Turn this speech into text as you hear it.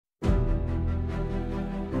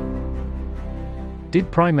Did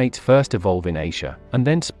primates first evolve in Asia, and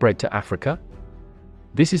then spread to Africa?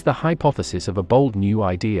 This is the hypothesis of a bold new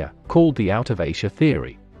idea, called the out-of-Asia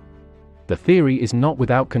theory. The theory is not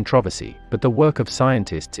without controversy, but the work of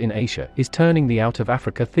scientists in Asia is turning the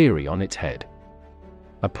out-of-Africa theory on its head.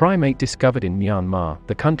 A primate discovered in Myanmar,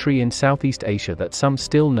 the country in Southeast Asia that some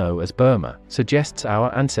still know as Burma, suggests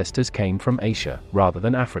our ancestors came from Asia, rather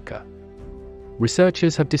than Africa.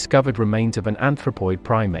 Researchers have discovered remains of an anthropoid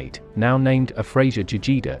primate, now named Afrasia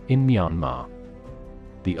djijida, in Myanmar.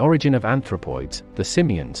 The origin of anthropoids, the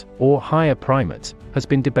simians, or higher primates, has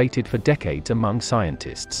been debated for decades among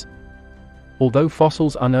scientists. Although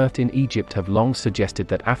fossils unearthed in Egypt have long suggested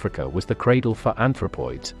that Africa was the cradle for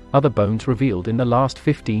anthropoids, other bones revealed in the last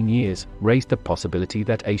 15 years raised the possibility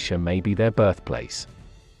that Asia may be their birthplace.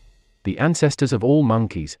 The ancestors of all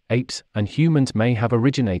monkeys, apes, and humans may have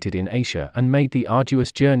originated in Asia and made the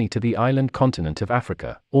arduous journey to the island continent of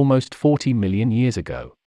Africa, almost 40 million years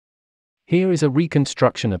ago. Here is a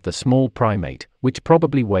reconstruction of the small primate, which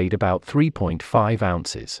probably weighed about 3.5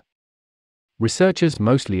 ounces. Researchers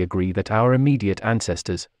mostly agree that our immediate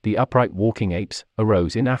ancestors, the upright walking apes,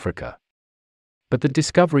 arose in Africa. But the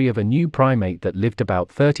discovery of a new primate that lived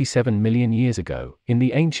about 37 million years ago, in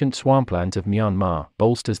the ancient swamplands of Myanmar,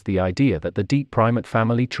 bolsters the idea that the deep primate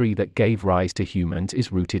family tree that gave rise to humans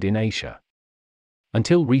is rooted in Asia.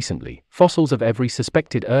 Until recently, fossils of every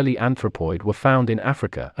suspected early anthropoid were found in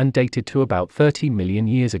Africa and dated to about 30 million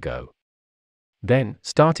years ago. Then,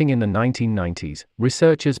 starting in the 1990s,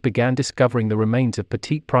 researchers began discovering the remains of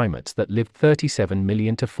petite primates that lived 37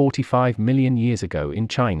 million to 45 million years ago in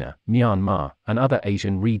China, Myanmar, and other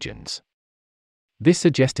Asian regions. This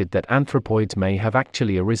suggested that anthropoids may have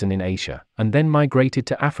actually arisen in Asia, and then migrated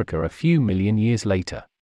to Africa a few million years later.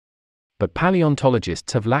 But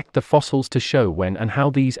paleontologists have lacked the fossils to show when and how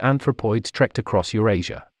these anthropoids trekked across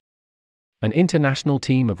Eurasia. An international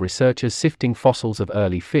team of researchers sifting fossils of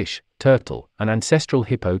early fish, turtle, and ancestral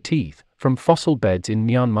hippo teeth from fossil beds in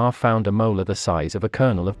Myanmar found a molar the size of a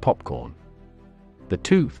kernel of popcorn. The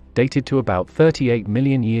tooth, dated to about 38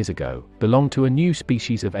 million years ago, belonged to a new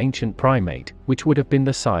species of ancient primate, which would have been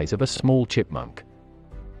the size of a small chipmunk.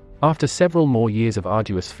 After several more years of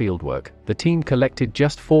arduous fieldwork, the team collected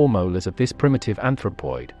just 4 molars of this primitive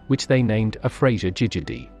anthropoid, which they named Afrasia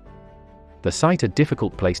djijidae. The site a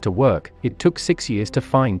difficult place to work, it took 6 years to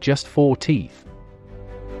find just 4 teeth.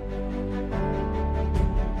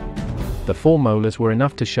 The 4 molars were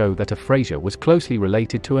enough to show that Afrasia was closely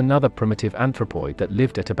related to another primitive anthropoid that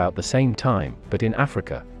lived at about the same time, but in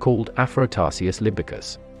Africa, called Afrotarsius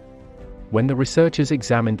libycus. When the researchers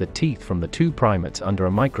examined the teeth from the 2 primates under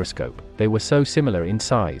a microscope, they were so similar in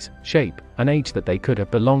size, shape, and age that they could have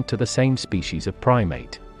belonged to the same species of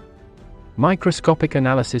primate. Microscopic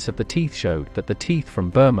analysis of the teeth showed that the teeth from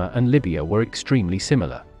Burma and Libya were extremely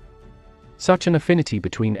similar. Such an affinity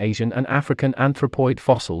between Asian and African anthropoid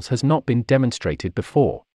fossils has not been demonstrated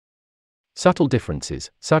before. Subtle differences,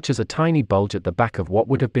 such as a tiny bulge at the back of what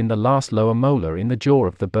would have been the last lower molar in the jaw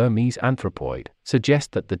of the Burmese anthropoid,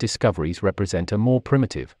 suggest that the discoveries represent a more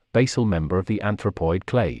primitive, basal member of the anthropoid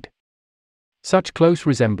clade. Such close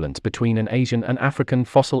resemblance between an Asian and African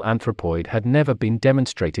fossil anthropoid had never been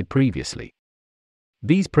demonstrated previously.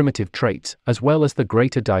 These primitive traits, as well as the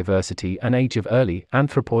greater diversity and age of early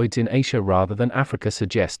anthropoids in Asia rather than Africa,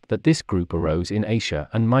 suggest that this group arose in Asia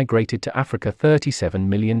and migrated to Africa 37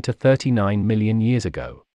 million to 39 million years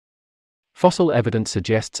ago. Fossil evidence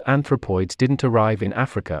suggests anthropoids didn't arrive in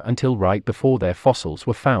Africa until right before their fossils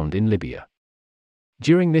were found in Libya.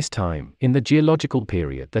 During this time, in the geological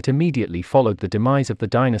period that immediately followed the demise of the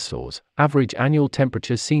dinosaurs, average annual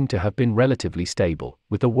temperatures seem to have been relatively stable,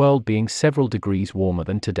 with the world being several degrees warmer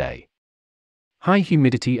than today. High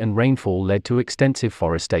humidity and rainfall led to extensive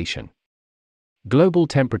forestation. Global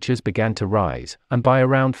temperatures began to rise, and by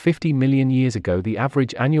around 50 million years ago the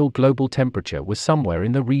average annual global temperature was somewhere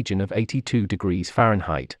in the region of 82 degrees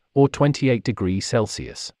Fahrenheit, or 28 degrees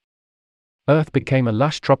Celsius. Earth became a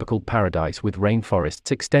lush tropical paradise with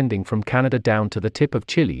rainforests extending from Canada down to the tip of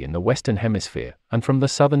Chile in the Western Hemisphere, and from the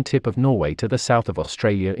southern tip of Norway to the south of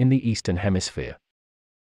Australia in the Eastern Hemisphere.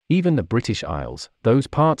 Even the British Isles, those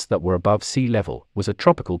parts that were above sea level, was a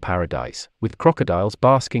tropical paradise, with crocodiles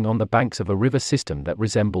basking on the banks of a river system that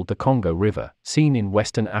resembled the Congo River, seen in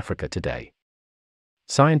Western Africa today.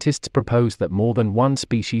 Scientists propose that more than one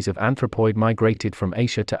species of anthropoid migrated from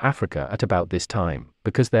Asia to Africa at about this time,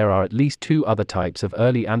 because there are at least 2 other types of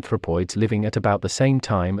early anthropoids living at about the same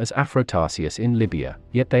time as Afrotarsius in Libya,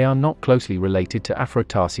 yet they are not closely related to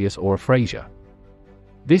Afrotarsius or Afrasia.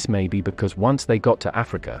 This may be because once they got to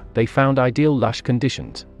Africa, they found ideal lush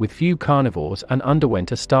conditions, with few carnivores, and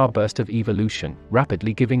underwent a starburst of evolution,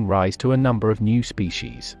 rapidly giving rise to a number of new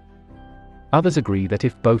species. Others agree that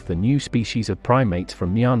if both the new species of primates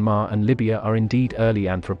from Myanmar and Libya are indeed early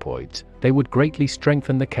anthropoids, they would greatly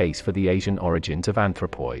strengthen the case for the Asian origins of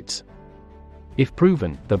anthropoids. If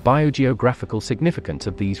proven, the biogeographical significance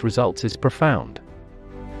of these results is profound.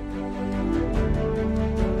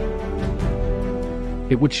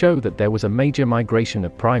 It would show that there was a major migration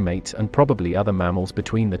of primates and probably other mammals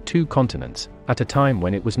between the two continents, at a time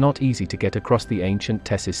when it was not easy to get across the ancient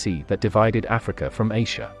Tethys Sea that divided Africa from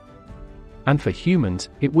Asia. And for humans,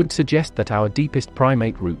 it would suggest that our deepest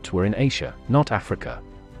primate roots were in Asia, not Africa.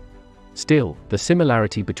 Still, the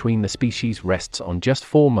similarity between the species rests on just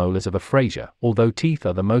 4 molars of Afrasia, although teeth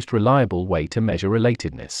are the most reliable way to measure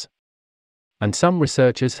relatedness. And some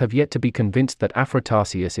researchers have yet to be convinced that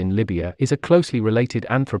Afrotarsius in Libya is a closely related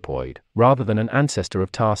anthropoid, rather than an ancestor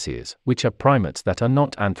of tarsiers, which are primates that are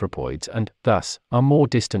not anthropoids and, thus, are more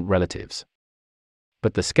distant relatives.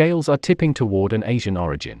 But the scales are tipping toward an Asian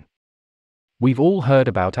origin. We've all heard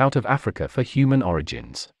about out of Africa for human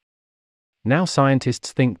origins. Now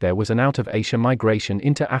scientists think there was an out of Asia migration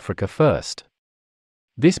into Africa first.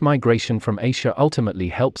 This migration from Asia ultimately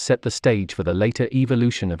helps set the stage for the later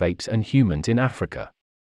evolution of apes and humans in Africa.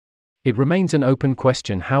 It remains an open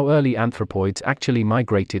question how early anthropoids actually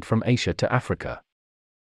migrated from Asia to Africa.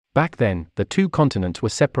 Back then, the two continents were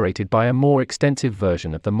separated by a more extensive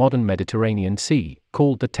version of the modern Mediterranean Sea,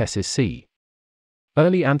 called the Tethys Sea.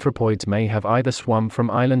 Early anthropoids may have either swum from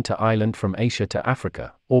island to island from Asia to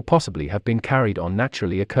Africa, or possibly have been carried on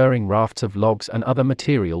naturally occurring rafts of logs and other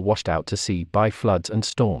material washed out to sea by floods and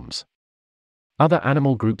storms. Other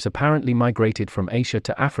animal groups apparently migrated from Asia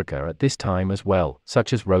to Africa at this time as well,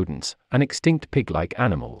 such as rodents, and extinct pig-like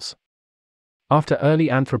animals. After early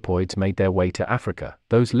anthropoids made their way to Africa,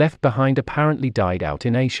 those left behind apparently died out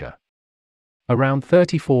in Asia. Around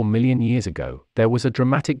 34 million years ago, there was a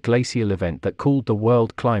dramatic glacial event that cooled the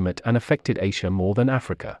world climate and affected Asia more than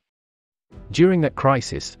Africa. During that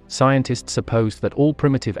crisis, scientists supposed that all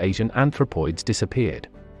primitive Asian anthropoids disappeared.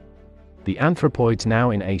 The anthropoids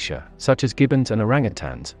now in Asia, such as gibbons and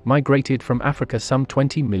orangutans, migrated from Africa some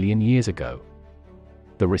 20 million years ago.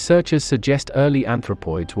 The researchers suggest early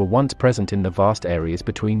anthropoids were once present in the vast areas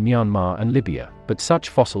between Myanmar and Libya, but such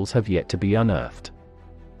fossils have yet to be unearthed.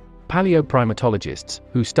 Paleoprimatologists,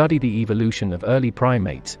 who study the evolution of early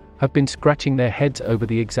primates, have been scratching their heads over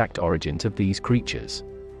the exact origins of these creatures.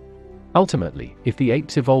 Ultimately, if the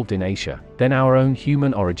apes evolved in Asia, then our own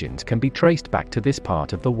human origins can be traced back to this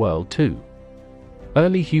part of the world too.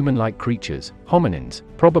 Early human-like creatures, hominins,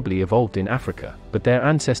 probably evolved in Africa, but their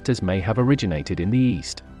ancestors may have originated in the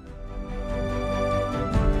East.